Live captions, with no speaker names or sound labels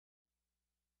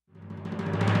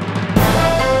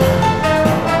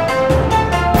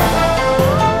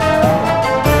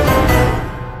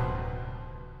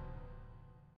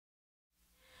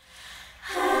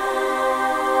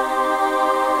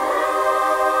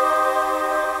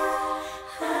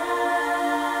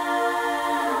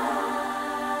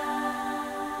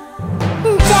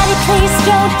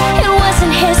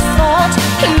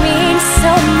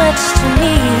to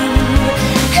me.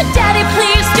 Daddy,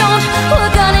 please don't,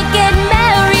 we're gonna get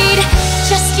married.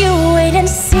 Just you wait and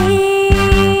see.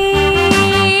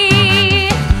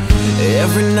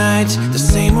 Every night, the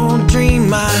same old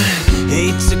dream. I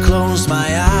hate to close my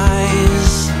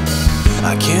eyes.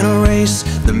 I can't erase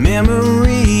the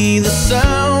memory, the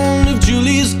sound of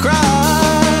Julie's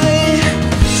cry.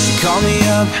 She called me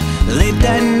up late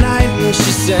that night and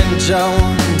she said, "Joe,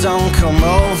 don't come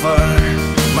over.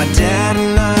 My dad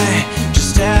and I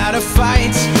just had a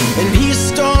fight," and he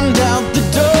stormed out the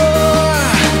door.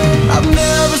 I've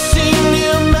never seen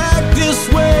him act this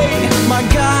way. My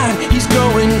God, he's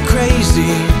going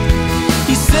crazy.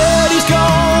 He said he's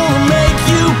gonna make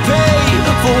you pay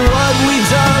for what we've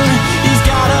done. He's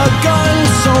got a gun,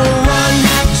 so run,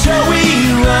 Joey,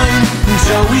 run,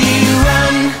 Joey,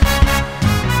 run.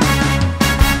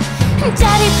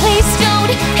 Daddy, please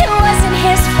don't, it wasn't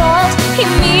his fault. He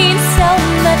means so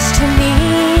much to me.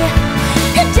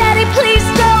 Daddy, please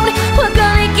don't, we're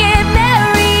gonna get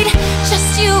married. Just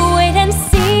you wait and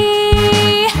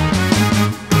see.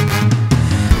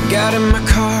 Got in my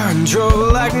car and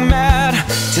drove like mad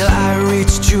till I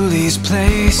reached Julie's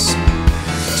place.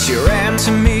 She ran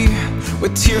to me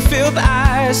with tear-filled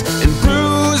eyes and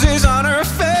bruises on her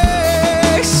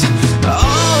face.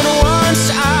 All at once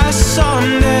I saw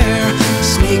him there,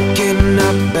 sneaking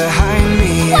up behind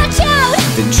me. Watch out!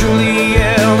 Then Julie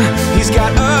yelled, "He's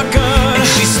got a gun!" And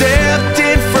she stepped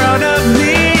in front of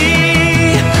me.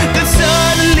 Then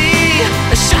suddenly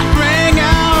a shot rang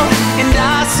out and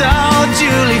I saw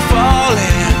Julie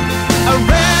falling. I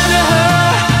ran to her,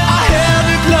 I held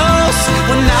her close.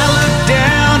 When I looked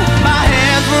down, my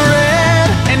hands were red.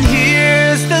 And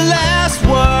here's the last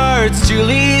words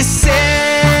Julie said: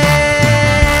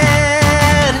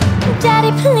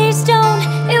 Daddy, please don't,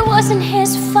 it wasn't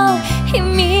his fault. He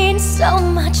means so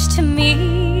much to me.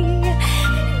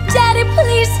 Daddy,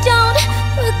 please don't.